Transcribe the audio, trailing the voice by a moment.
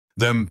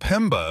The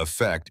Mpemba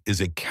effect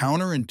is a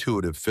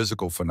counterintuitive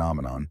physical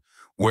phenomenon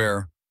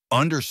where,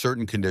 under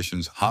certain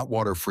conditions, hot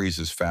water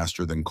freezes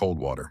faster than cold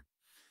water.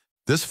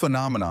 This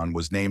phenomenon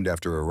was named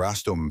after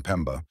Erasto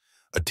Mpemba,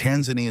 a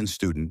Tanzanian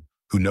student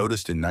who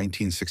noticed in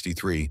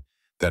 1963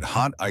 that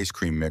hot ice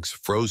cream mix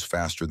froze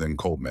faster than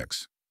cold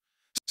mix.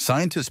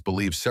 Scientists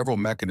believe several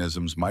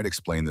mechanisms might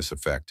explain this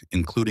effect,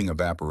 including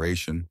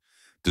evaporation,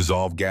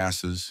 dissolved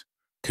gases,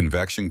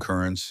 convection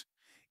currents,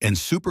 and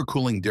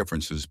supercooling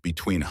differences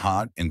between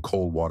hot and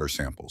cold water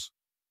samples.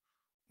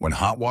 When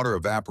hot water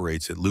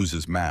evaporates, it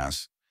loses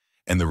mass,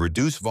 and the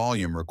reduced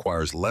volume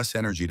requires less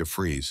energy to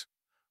freeze,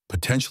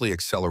 potentially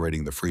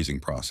accelerating the freezing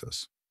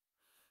process.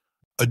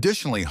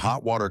 Additionally,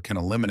 hot water can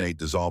eliminate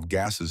dissolved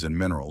gases and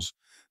minerals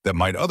that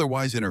might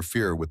otherwise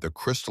interfere with the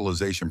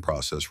crystallization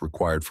process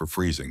required for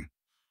freezing.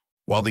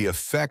 While the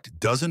effect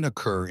doesn't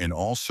occur in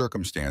all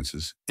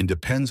circumstances and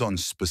depends on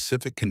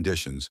specific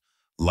conditions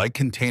like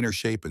container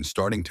shape and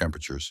starting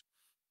temperatures,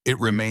 it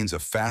remains a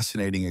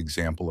fascinating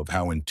example of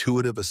how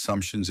intuitive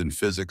assumptions in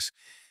physics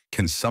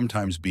can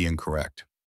sometimes be incorrect.